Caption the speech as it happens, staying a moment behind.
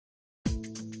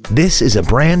This is a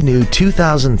brand new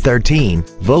 2013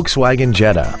 Volkswagen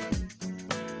Jetta.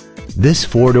 This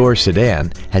four-door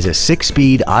sedan has a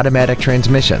 6-speed automatic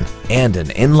transmission and an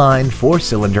inline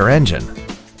 4-cylinder engine.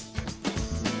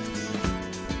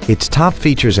 Its top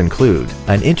features include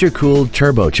an intercooled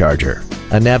turbocharger,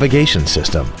 a navigation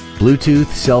system, Bluetooth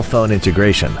cell phone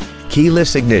integration,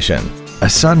 keyless ignition, a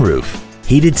sunroof,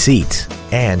 heated seats,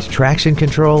 and traction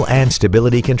control and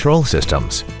stability control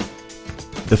systems.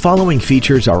 The following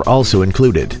features are also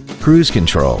included: cruise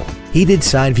control, heated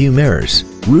side view mirrors,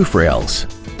 roof rails,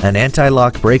 an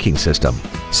anti-lock braking system,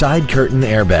 side curtain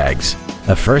airbags,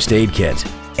 a first aid kit,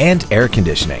 and air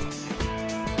conditioning.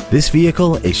 This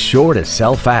vehicle is sure to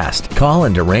sell fast. Call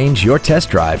and arrange your test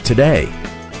drive today.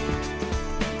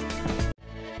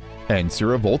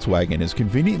 Ancira Volkswagen is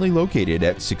conveniently located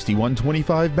at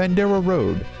 6125 Bandera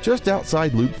Road, just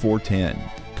outside Loop 410.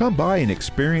 Come by and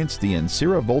experience the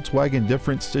Ancira Volkswagen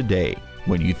difference today.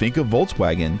 When you think of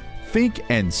Volkswagen, think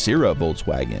Ancira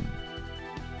Volkswagen.